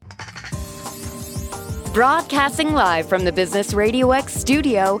Broadcasting live from the Business RadioX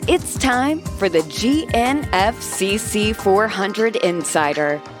studio, it's time for the GNFCC 400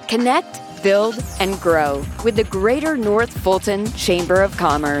 Insider. Connect, build, and grow with the Greater North Fulton Chamber of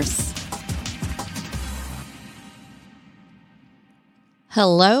Commerce.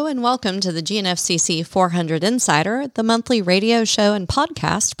 Hello and welcome to the GNFCC 400 Insider, the monthly radio show and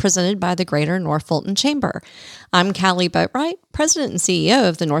podcast presented by the Greater North Fulton Chamber. I'm Callie Boatright, President and CEO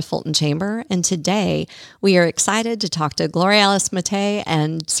of the North Fulton Chamber, and today we are excited to talk to Gloria Mattei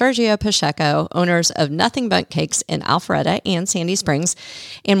and Sergio Pacheco, owners of Nothing Bundt Cakes in Alpharetta and Sandy Springs,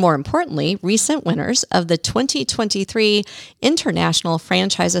 and more importantly, recent winners of the 2023 International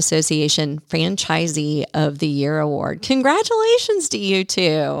Franchise Association Franchisee of the Year Award. Congratulations to you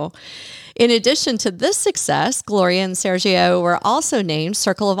two. In addition to this success, Gloria and Sergio were also named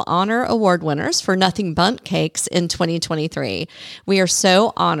Circle of Honor Award winners for Nothing Bundt Cakes in 2023. We are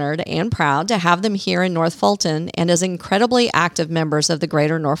so honored and proud to have them here in North Fulton and as incredibly active members of the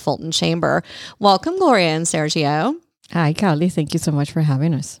Greater North Fulton Chamber. Welcome, Gloria and Sergio. Hi, Callie. Thank you so much for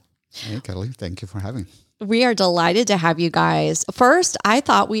having us. Hey, Callie. Thank you for having me. We are delighted to have you guys. First, I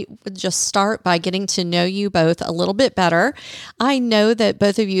thought we would just start by getting to know you both a little bit better. I know that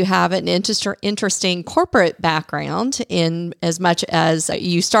both of you have an interesting corporate background in as much as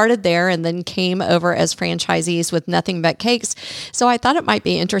you started there and then came over as franchisees with Nothing Bundt Cakes. So I thought it might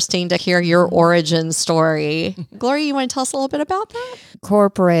be interesting to hear your origin story. Gloria, you want to tell us a little bit about that?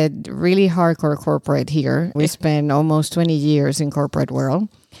 Corporate, really hardcore corporate here. We spent almost 20 years in corporate world.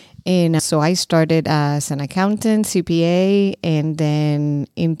 And so I started as an accountant, CPA, and then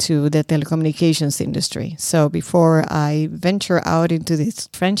into the telecommunications industry. So before I venture out into this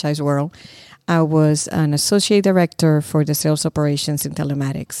franchise world, I was an associate director for the sales operations in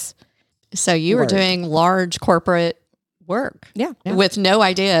telematics. So you were doing large corporate work. Yeah. With no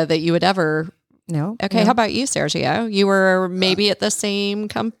idea that you would ever... No. Okay. No. How about you, Sergio? You were maybe at the same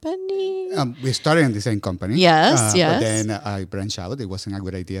company? We started in the same company. Yes, yes. But then I branched out. It wasn't a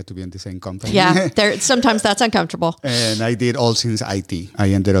good idea to be in the same company. Yeah. Sometimes that's uncomfortable. And I did all since IT.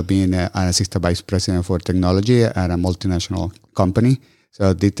 I ended up being an assistant vice president for technology at a multinational company. So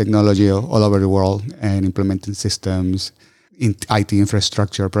I did technology all over the world and implementing systems, in IT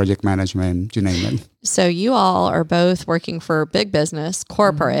infrastructure, project management, you name it. So you all are both working for big business,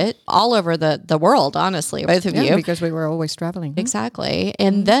 corporate, all over the world, honestly, both of you. Because we were always traveling. Exactly.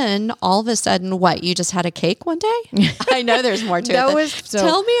 And then all of a sudden, what, you just had a cake one day? I know there's more to it.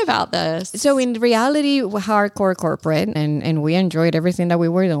 Tell me about this. So in reality, hardcore corporate, and we enjoyed everything that we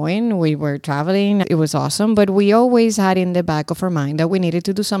were doing. We were traveling. It was awesome. But we always had in the back of our mind that we needed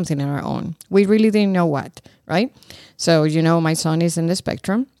to do something on our own. We really didn't know what, right? So, my son is in the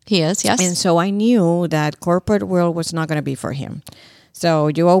spectrum. He is, yes. And so I knew that corporate world was not going to be for him. So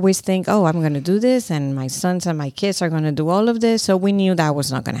you always think, oh, I'm going to do this, and my sons and my kids are going to do all of this. So we knew that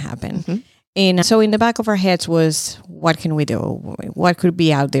was not going to happen. Mm-hmm. And so in the back of our heads was, what can we do? What could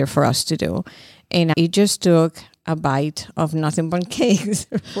be out there for us to do? And it just took a bite of Nothing Bundt Cakes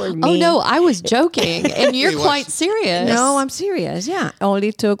for me. Oh, no, I was joking. And you're quite serious. No, I'm serious. Yeah. All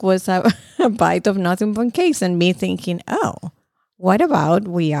it took was a bite of Nothing Bundt Cakes and me thinking, oh, what about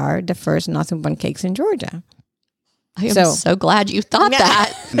we are the first Nothing Bundt Cakes in Georgia? I am so glad you thought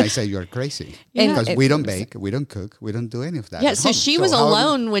that. And I say, you're crazy. Because we don't bake, we don't cook, we don't do any of that. Yeah, so she was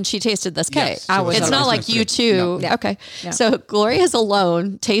alone when she tasted this cake. Yes, it's not like you two. No. Okay. Yeah. So Gloria's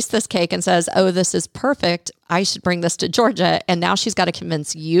alone, tastes this cake and says, oh, this is perfect. I should bring this to Georgia. And now she's got to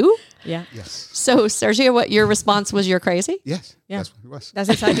convince you. Yeah. Yes. So Sergio, what your response was, you're crazy? Yes. Yeah. That's what it was. That's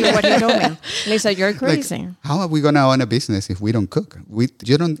exactly what he told me. Lisa, you're crazy. How are we going to own a business if we don't cook?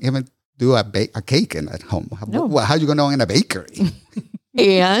 You don't even do a cake at home. No. How are you going to own a bakery?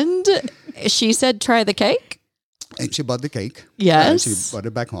 And she said, try the cake. And she bought the cake. Yes. She brought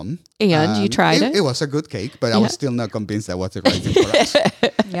it back home. And you tried it? It was a good cake, but I was still not convinced that was the right thing for us.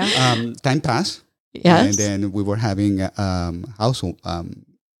 Yeah. Time passed. Yes. And then we were having a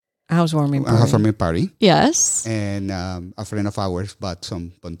housewarming party. Yes. And a friend of ours bought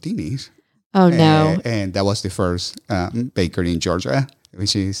some Buntinis. Oh, no. And that was the first bakery in Georgia,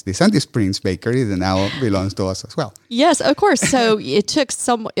 which is the Sandy Springs Bakery that now belongs to us as well. Yes, of course. So it took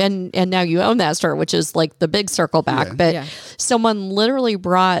and now you own that store, which is like the big circle back. But someone literally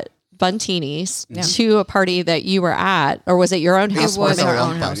brought Buntinis to a party that you were at, or was it your own house party? It was our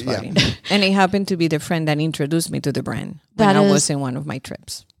own house party. And it happened to be the friend that introduced me to the brand when I was in one of my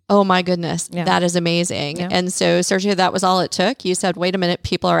trips. Oh my goodness. Yeah. That is amazing. Yeah. And so, Sergio, that was all it took. You said, wait a minute,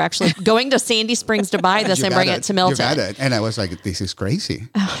 people are actually going to Sandy Springs to buy this and bring it to Milton. You got it. And I was like, this is crazy.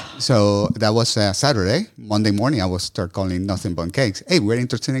 So that was Saturday. Monday morning, I was start calling Nothing But Cakes. Hey, we're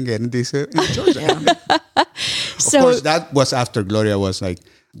interested in getting this in Georgia. Of course, that was after Gloria was like,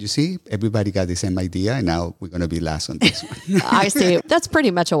 you see, everybody got the same idea, and now we're going to be last on this one. I see. That's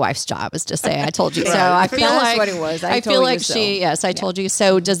pretty much a wife's job, is to say, I told you. So I feel That's like what it was. I feel told like you so. yes, I told you.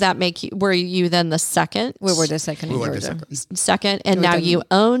 So does that make you, were you then the second? We were the second in Georgia. Second, and now you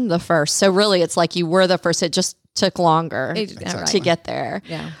own the first. So really, it's like you were the first. It just took longer to get there.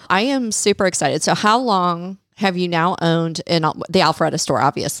 Yeah. I am super excited. So how long have you now owned in the Alpharetta store?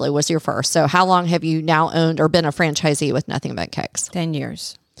 Obviously was your first. So how long have you now owned or been a franchisee with Nothing But Cakes? 10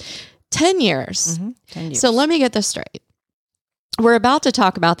 years. 10 years. 10 years. So let me get this straight. We're about to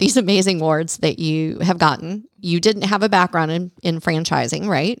talk about these amazing awards that you have gotten. You didn't have a background in franchising,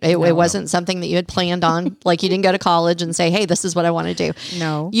 right? It wasn't something that you had planned on. Like you didn't go to college and say, hey, this is what I want to do.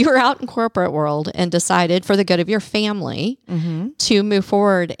 No. You were out in corporate world and decided for the good of your family to move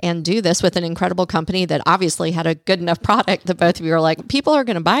forward and do this with an incredible company that obviously had a good enough product that both of you are like, people are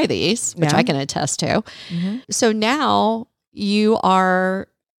going to buy these, which I can attest to. So now you are,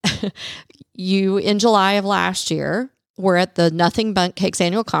 in July of last year, we're at the Nothing But Cakes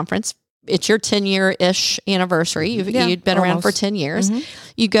annual conference. It's your 10-year-ish anniversary. You'd been around for 10 years.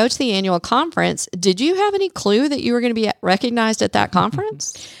 You go to the annual conference. Did you have any clue that you were going to be recognized at that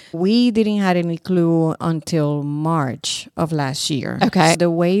conference? We didn't have any clue until March of last year. Okay. The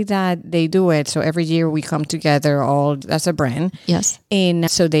way that they do it, so every year we come together all as a brand. Yes. And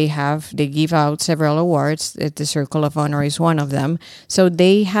so they give out several awards. The Circle of Honor is one of them. So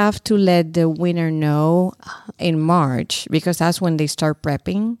they have to let the winner know in March because that's when they start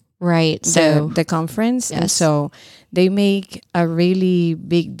prepping. Right. So The conference. Yes. And so they make a really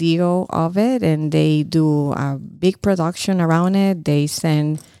big deal of it and they do a big production around it. They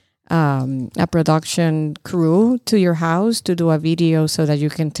send a production crew to your house to do a video so that you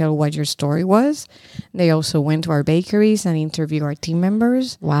can tell what your story was. They also went to our bakeries and interviewed our team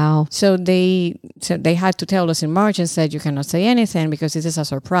members. wow. So they had to tell us in March and said, you cannot say anything because this is a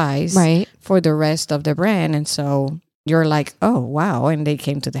surprise for the rest of the brand. And so you're like, oh, wow. And they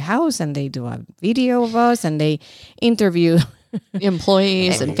came to the house and they do a video of us and they interview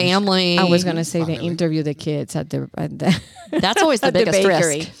Employees and family. I was going to say they interview the kids at the That's always the at the biggest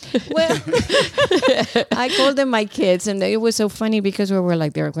bakery. risk. Well, I called them my kids, and it was so funny because we were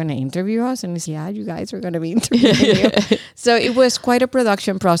like, they're going to interview us, and it's you guys are going to be interviewing you. So it was quite a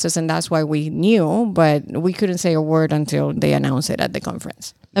production process, and that's why we knew, but we couldn't say a word until they announced it at the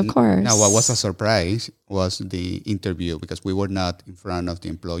conference. Of course. Now, what was a surprise was the interview because we were not in front of the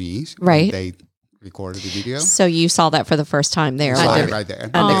employees. Right. They recorded the video. So you saw that for the first time there. Saw At it the- right there.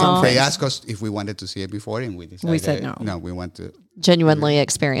 at the conference. They asked us if we wanted to see it before, and we decided We said no. No, we want to. Genuinely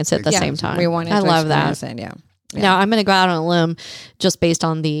experience it at the Yeah, same time. we wanted I to love that. experience it, yeah. Now, I'm going to go out on a limb just based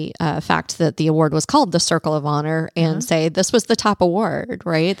on the fact that the award was called the Circle of Honor and say this was the top award,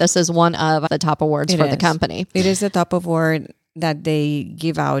 right? This is one of the top awards for the company. It is the top award that they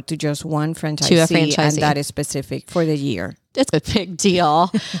give out to just one franchisee, To a franchisee. and that is specific for the year. It's a big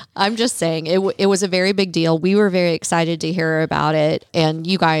deal. I'm just saying it was a very big deal. We were very excited to hear about it. And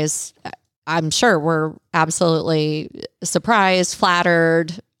you guys, I'm sure, were absolutely surprised,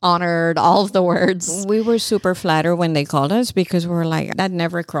 flattered, honored, all of the words. We were super flattered when they called us because we were like, that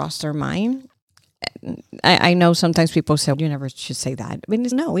never crossed our mind. I know sometimes people say, you never should say that. But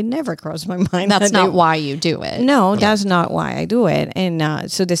no, it never crossed my mind. That's not why you do it. No, that's not why I do it.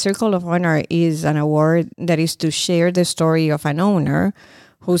 And so the Circle of Honor is an award that is to share the story of an owner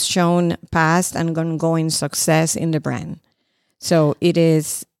who's shown past and ongoing success in the brand. So it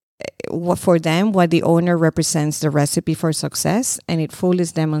is for them what the owner represents the recipe for success, and it fully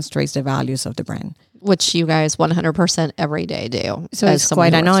demonstrates the values of the brand. Which you guys 100% every day do. So it's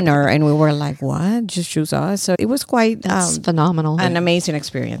quite an honor. And we were like, what? Just choose us. So it was quite That's phenomenal. an amazing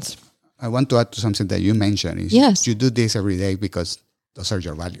experience. I want to add to something that you mentioned. Is Yes. You do this every day because those are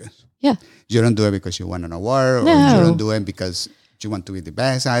your values. Yeah. You don't do it because you want an award, No. or you don't do it because you want to be the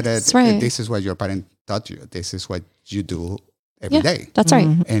best at it. That's right. This is what your parent taught you. This is what you do every day. That's right.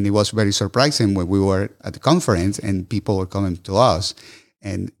 And it was very surprising when we were at the conference and people were coming to us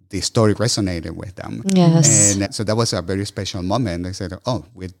and the story resonated with them. Yes. And so that was a very special moment. They said, oh,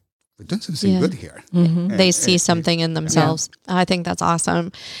 we're doing something good here. They see something in themselves. I think that's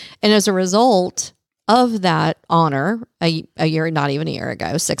awesome. And as a result, of that honor a year, not even a year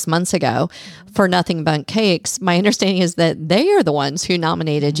ago, 6 months ago, for Nothing Bundt Cakes, my understanding is that they are the ones who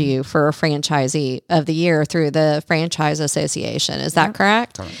nominated you for Franchisee of the Year through the Franchise Association. Is that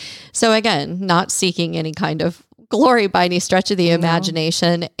correct? Correct. So again, not seeking any kind of glory by any stretch of the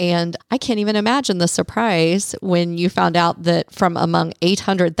imagination. And I can't even imagine the surprise when you found out that from among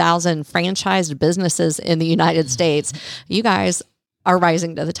 800,000 franchised businesses in the United States, you guys are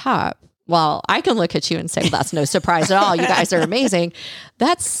rising to the top. Well, I can look at you and say, well, that's no surprise at all. You guys are amazing.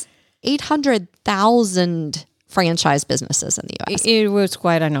 That's 800,000 franchise businesses in the U.S. It was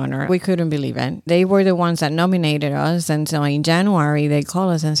quite an honor. We couldn't believe it. They were the ones that nominated us. And so in January, they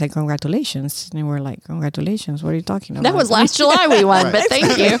called us and said, congratulations. And we're like, congratulations? What are you talking about? That was last July we won, but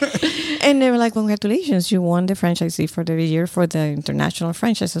thank you. And they were like, congratulations, you won the franchisee for the year for the International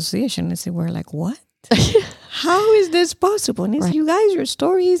Franchise Association. And so we're like, what? How is this possible? And it's, you guys, your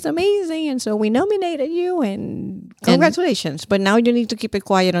story is amazing. And so we nominated you and congratulations. But now you need to keep it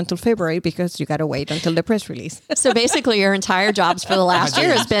quiet until February because you got to wait until the press release. So basically your entire jobs for the last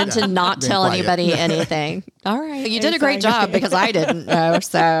year has been to not tell anybody anything. All right. You did a great job because I didn't know.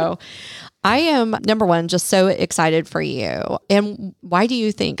 So I am, number one, just so excited for you. And why do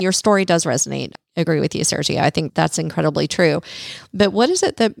you think your story does resonate? I agree with you, Sergio. I think that's incredibly true. But what is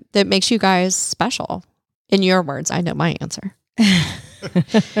it that makes you guys special? In your words, I know my answer.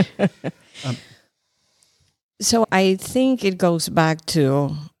 So I think it goes back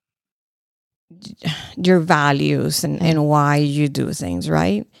to your values and why you do things,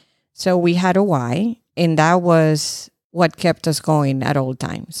 right? So we had a why, and that was what kept us going at all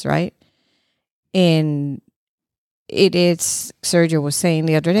times, right? And it is, Sergio was saying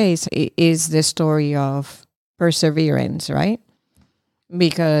the other day, it is the story of perseverance, right?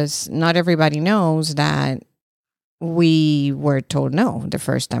 Because not everybody knows that we were told no the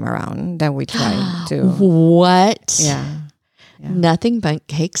first time around, that we tried to. What? Yeah. Nothing Bundt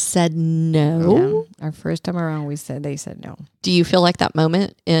Cakes said no? Yeah. Our first time around, they said no. Do you feel like that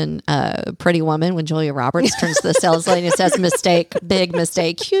moment in Pretty Woman when Julia Roberts turns to the sales lady and says, mistake, big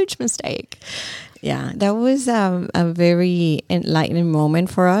mistake, huge mistake? Yeah, that was a very enlightening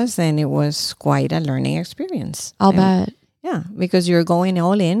moment for us, and it was quite a learning experience. I'll bet. Yeah, because you're going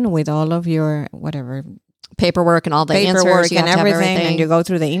all in with all of your whatever paperwork and all the answers and everything, and you go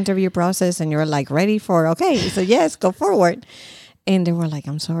through the interview process, and you're like ready for so yes, go forward. And they were like,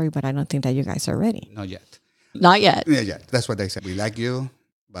 "I'm sorry, but I don't think that you guys are ready." Not yet. Not yet. Yeah, yeah. That's what they said. We like you,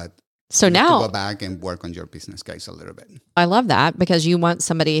 but so you now need to go back and work on your business case a little bit. I love that because you want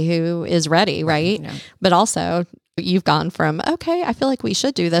somebody who is ready, right? Yeah. But also you've gone from, okay, I feel like we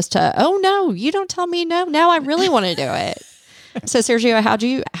should do this to, oh no, you don't tell me no. Now I really want to do it. So Sergio,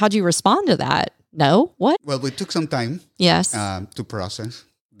 how'd you respond to that? No? What? Well, we took some time. Yes. To process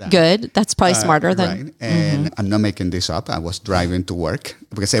that. Good. That's probably smarter than. Right. And I'm not making this up. I was driving to work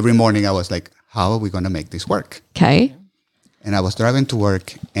because every morning I was like, how are we going to make this work? Okay. And I was driving to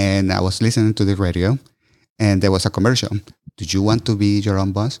work and I was listening to the radio and there was a commercial. Do you want to be your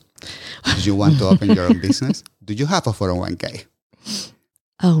own boss? Do you want to open your own business? Do you have a 401k?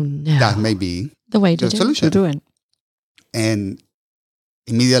 Oh no. That may be the way to the solution. do it. And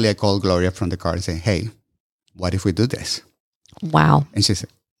immediately I called Gloria from the car and said, hey, what if we do this? Wow. And she said,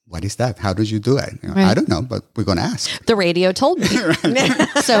 what is that? How did you do it? Right. I don't know, but we're going to ask. The radio told me.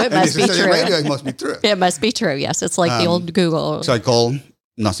 So it must be true. The radio, it must be true. It must be true. Yes. It's like the old Google. So I called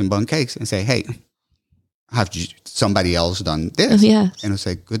Nothing Bundt Cakes and say, hey, have somebody else done this? Yes. And I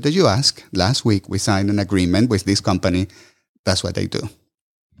said, good that you ask. Last week we signed an agreement with this company. That's what they do.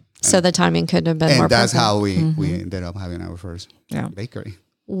 So the timing couldn't have been more perfect. And that's how we ended up having our first bakery.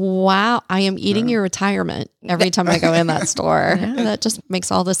 Wow. I am eating your retirement every time I go in that store. That just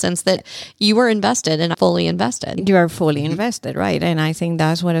makes all the sense that you were invested and fully invested. You are fully invested, right? And I think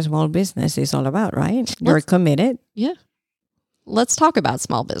that's what a small business is all about, right? You're committed. Yeah. Let's talk about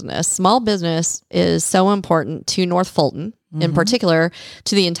small business. Small business is so important to North Fulton, in particular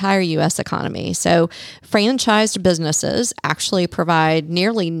to the entire U.S. economy. So franchised businesses actually provide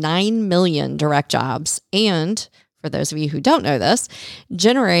nearly 9 million direct jobs and, for those of you who don't know this,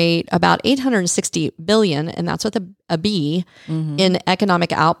 generate about $860 billion, and that's with a B, in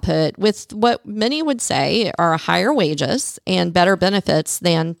economic output, with what many would say are higher wages and better benefits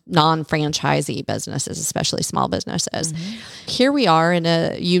than non-franchisee businesses, especially small businesses. Here we are in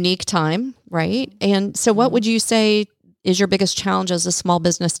a unique time, right? And so what would you say is your biggest challenge as a small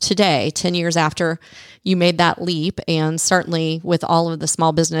business today, 10 years after you made that leap, and certainly with all of the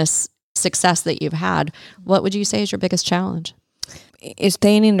small business success that you've had? What would you say is your biggest challenge?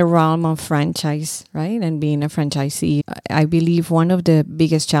 staying in the realm of franchise, right, and being a franchisee, I believe one of the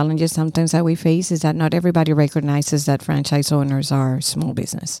biggest challenges sometimes that we face is that not everybody recognizes that franchise owners are small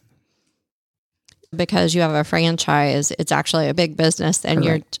business. Because you have a franchise, it's actually a big business, and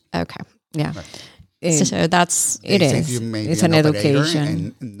Correct. you're okay. Yeah. So that's It is. You may It's be an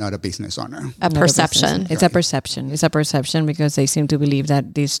education. and not a business owner. a perception. It's a perception. It's a perception because they seem to believe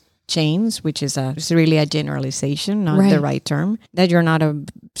that these chains, which is it's really a generalization, not the right term, that you're not a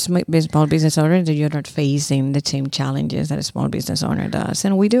small business owner, that you're not facing the same challenges that a small business owner does.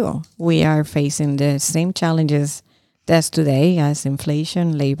 And we do. We are facing the same challenges as today as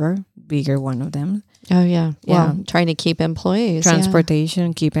inflation, labor, bigger one of them. Oh, yeah. Well, trying to keep employees.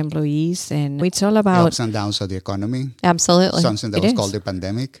 Transportation, keep employees. And it's all The about ups and downs of the economy. Absolutely. Something that It was is. called the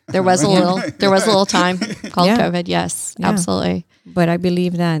pandemic. There was a little time called COVID. Yes, absolutely. But I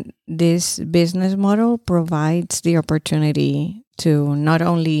believe that this business model provides the opportunity to not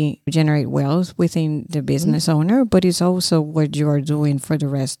only generate wealth within the business owner, but it's also what you are doing for the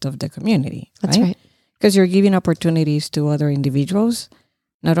rest of the community. That's right. Because you're giving opportunities to other individuals,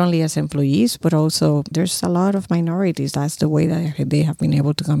 not only as employees, but also there's a lot of minorities. That's the way that they have been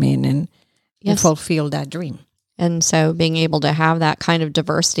able to come in and fulfill that dream. And so being able to have that kind of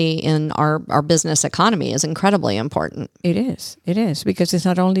diversity in our business economy is incredibly important. It is. It is. Because it's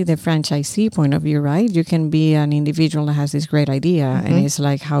not only the franchisee point of view, right? You can be an individual that has this great idea and it's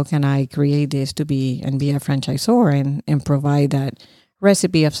like, how can I create this to be a franchisor and provide that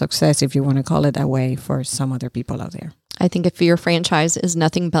recipe of success, if you want to call it that way, for some other people out there. I think if your franchise is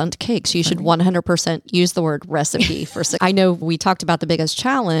nothing Bundt cakes, you should 100% use the word recipe for success. I know we talked about the biggest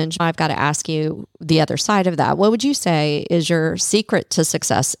challenge. I've got to ask you the other side of that. What would you say is your secret to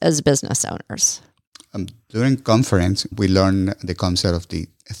success as business owners? During conference, we learned the concept of the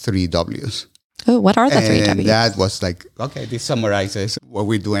 3 Ws. Oh, what are the 3 And W's? that was like, okay, this summarizes what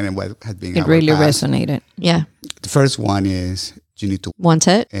we're doing and what had been It our really past. resonated. Yeah. The first one is you need to Want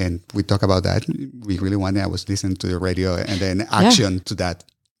it? and we talk about that. We really want it. I was listening to the radio and then action to that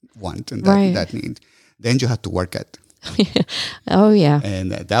want and that need. Then you have to work it. Oh, yeah.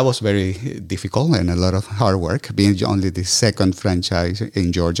 And that was very difficult and a lot of hard work. Being only the second franchise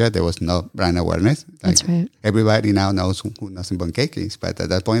in Georgia, there was no brand awareness. That's right. Everybody now knows who Nothing But Cake is. But at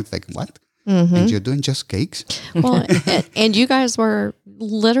that point, it's like, what? And you're doing just cakes? Well, and you guys were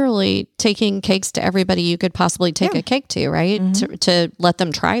literally taking cakes to everybody you could possibly take a cake to, right? To let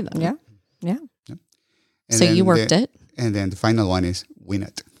them try them. Yeah. Yeah. And So then you worked it? And then the final one is win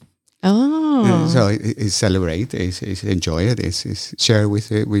it. Oh. So it's celebrate, it's enjoy it, it's share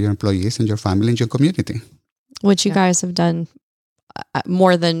with your employees and your family and your community. Which you guys have done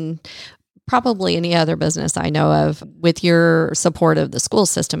more than probably any other business I know of, with your support of the school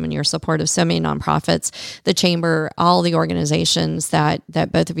system and your support of so many nonprofits, the chamber, all the organizations that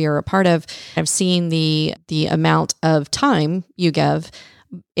both of you are a part of. I've seen the amount of time you give,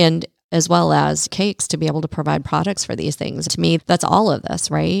 and as well as cakes, to be able to provide products for these things. To me, that's all of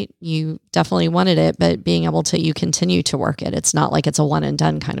this, right? You definitely wanted it, but being able to, you continue to work it. It's not like it's a one and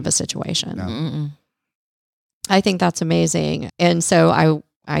done kind of a situation. No. I think that's amazing. And so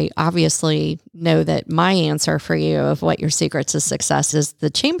I obviously know that my answer for you of what your secret to success is, the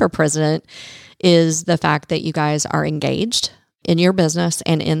chamber president, is the fact that you guys are engaged in your business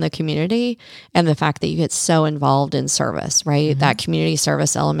and in the community, and the fact that you get so involved in service, right? That community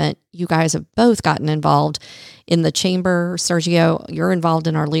service element. You guys have both gotten involved in the chamber. Sergio, you're involved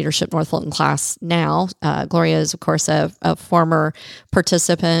in our Leadership North Fulton class now. Gloria is, of course, a former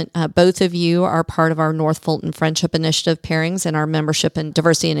participant. Both of you are part of our North Fulton Friendship Initiative pairings and our Membership and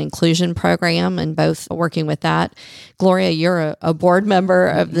Diversity and Inclusion program, and both working with that. Gloria, you're a board member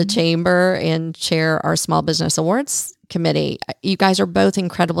of the chamber and chair our Small Business Awards committee. You guys are both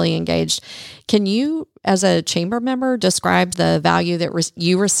incredibly engaged. Can you, as a chamber member, describe the value that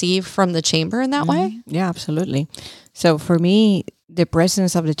you receive from the chamber in that way? Yeah, absolutely. So for me, the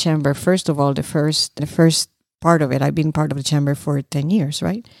presence of the chamber, first of all, the first part of it, I've been part of the chamber for 10 years,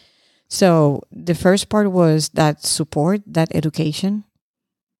 right? So the first part was that support, that education.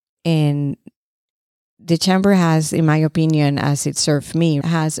 And the chamber has, in my opinion, as it served me,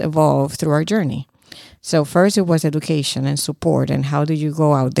 has evolved through our journey. So first it was education and support, and how do you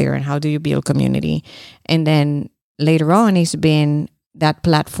go out there and how do you build community? And then later on, it's been that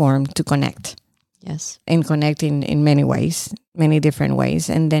platform to connect. Yes. And connect in many ways, many different ways.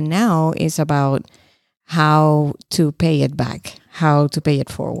 And then now it's about how to pay it back, how to pay it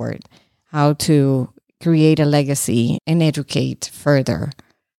forward, how to create a legacy and educate further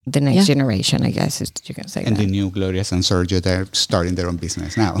the next generation, I guess, is you can say. And that. the new Glorias and Sergio, they're starting their own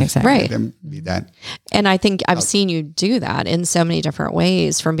business now. Exactly. Right. Them be that. And I think I've seen you do that in so many different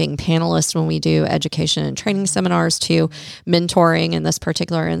ways, from being panelists when we do education and training seminars to mentoring in this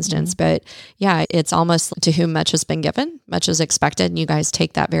particular instance. But yeah, it's almost to whom much has been given, much is expected. And you guys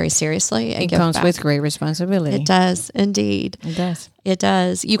take that very seriously. And It give comes back. with great responsibility. It does, indeed. It does. It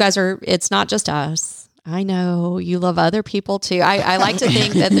does. You guys it's not just us. I know you love other people too. I like to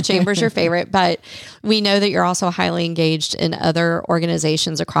think that the chamber's your favorite, but we know that you're also highly engaged in other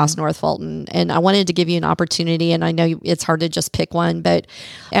organizations across North Fulton. And I wanted to give you an opportunity, and I know it's hard to just pick one, but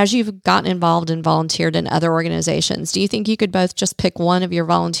as you've gotten involved and volunteered in other organizations, do you think you could both just pick one of your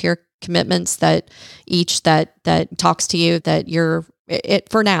volunteer commitments that talks to you, that you're,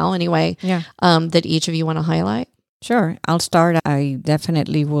 for now anyway, that each of you want to highlight? Sure. I'll start. I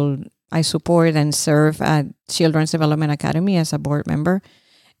definitely will. I support and serve at Children's Development Academy as a board member.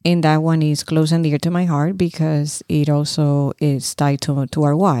 And that one is close and dear to my heart because it also is tied to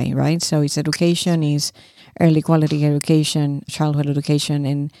our why, right? So it's education, is early quality education, childhood education.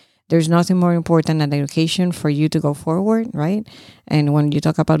 And there's nothing more important than education for you to go forward, right? And when you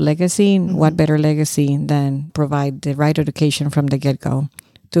talk about legacy, what better legacy than provide the right education from the get-go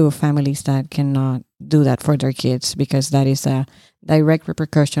to families that cannot do that for their kids, because that is a direct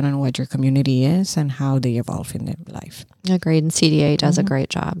repercussion on what your community is and how they evolve in their life. Agreed. And CDA does a great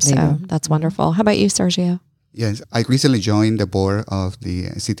job. So that's wonderful. How about you, Sergio? Yes, I recently joined the board of the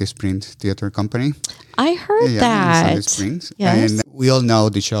City Springs Theater Company. I heard that. In Sandy Springs. Yes. And we all know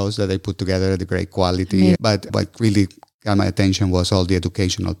the shows that they put together, the great quality, but what really got my attention was all the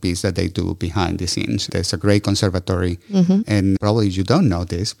educational piece that they do behind the scenes. There's a great conservatory, and probably you don't know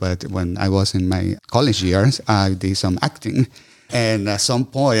this, but when I was in my college years, I did some acting. And at some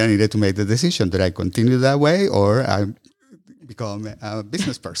point, I needed to make the decision that I continue that way or I become a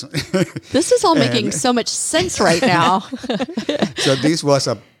business person. This is all making so much sense right now. So this was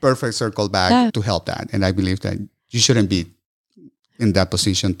a perfect circle back to help that. And I believe that you shouldn't be in that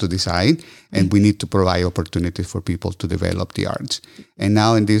position to decide, and we need to provide opportunities for people to develop the arts. And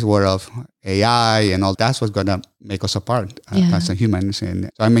now in this world of AI and all, that's what's going to make us apart as humans. And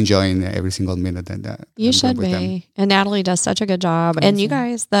so I'm enjoying every single minute that you should be. And Natalie does such a good job. And you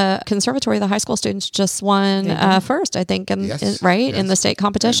guys, the conservatory, the high school students just won first, I think, in the state competition. In the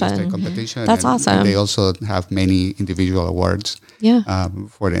state competition. That's awesome. And they also have many individual awards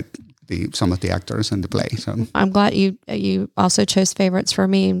for it. Some of the actors in the play. So I'm glad you also chose favorites for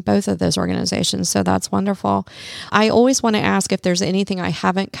me in both of those organizations. So that's wonderful. I always want to ask if there's anything I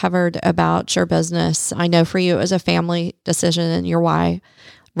haven't covered about your business. I know for you it was a family decision, and your why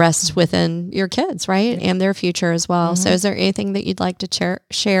rests within your kids, right? And their future as well. So is there anything that you'd like to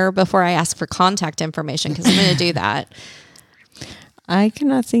share before I ask for contact information? Because I'm going to do that. I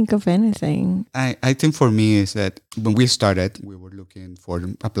cannot think of anything. I think for me is that when we started, we were looking for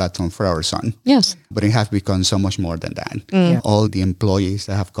a platform for our son. Yes. But it has become so much more than that. All the employees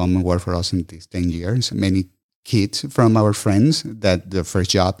that have come and worked for us in these 10 years, many kids from our friends that their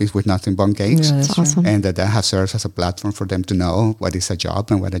first job is with nothing but cakes. Yeah, that's awesome. And that has served as a platform for them to know what is a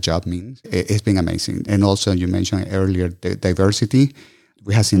job and what a job means. It's been amazing. And also you mentioned earlier the diversity.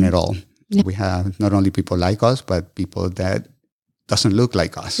 We have seen it all. Yeah. We have not only people like us, but people that doesn't look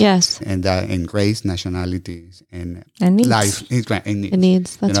like us. Yes. And in race, nationalities, and needs. life. And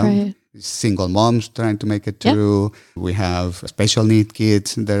needs. That's right. Single moms trying to make it through. We have special need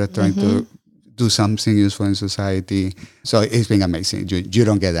kids that are trying to do something useful in society. So it's been amazing. You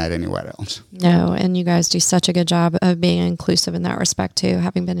don't get that anywhere else. No, and you guys do such a good job of being inclusive in that respect too,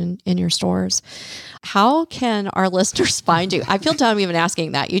 having been in your stores. How can our listeners find you? I feel dumb even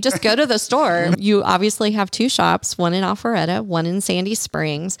asking that. You just go to the store. You obviously have two shops, one in Alpharetta, one in Sandy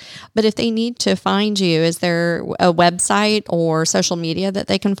Springs. But if they need to find you, is there a website or social media that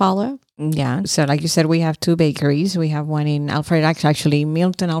they can follow? Yeah. So like you said, we have two bakeries. We have one in Alpharetta, actually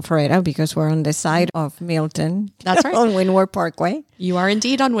Milton, Alpharetta, because we're on the side of Milton. That's right. On Windward Parkway. You are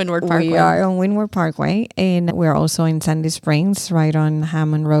indeed on Windward Parkway. We are on Windward Parkway. And we're also in Sandy Springs, right on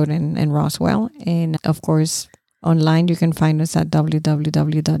Hammond Road and Roswell. And of course, online, you can find us at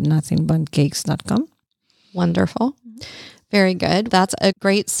www.nothingbutcakes.com. Wonderful. Very good. That's a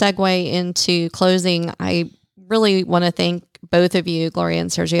great segue into closing. I really want to thank both of you, Gloria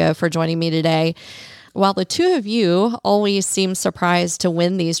and Sergio, for joining me today. While the two of you always seem surprised to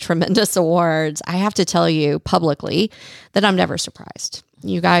win these tremendous awards, I have to tell you publicly that I'm never surprised.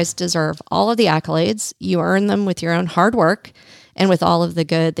 You guys deserve all of the accolades. You earn them with your own hard work and with all of the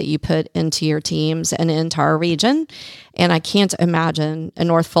good that you put into your teams and into our region. And I can't imagine a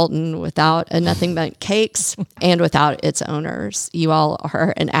North Fulton without a Nothing But Cakes and without its owners. You all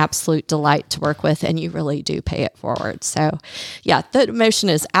are an absolute delight to work with, and you really do pay it forward. So yeah, the emotion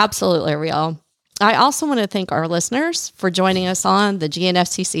is absolutely real. I also want to thank our listeners for joining us on the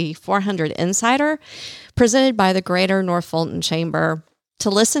GNFCC 400 Insider, presented by the Greater North Fulton Chamber.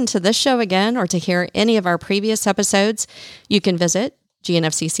 To listen to this show again or to hear any of our previous episodes, you can visit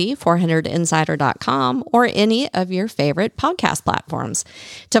GNFCC400insider.com or any of your favorite podcast platforms.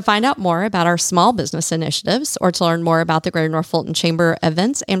 To find out more about our small business initiatives or to learn more about the Greater North Fulton Chamber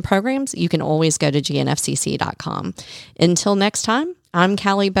events and programs, you can always go to GNFCC.com. Until next time, I'm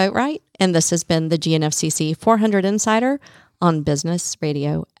Callie Boatright, and this has been the GNFCC 400 Insider on Business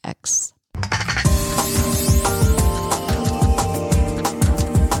Radio X.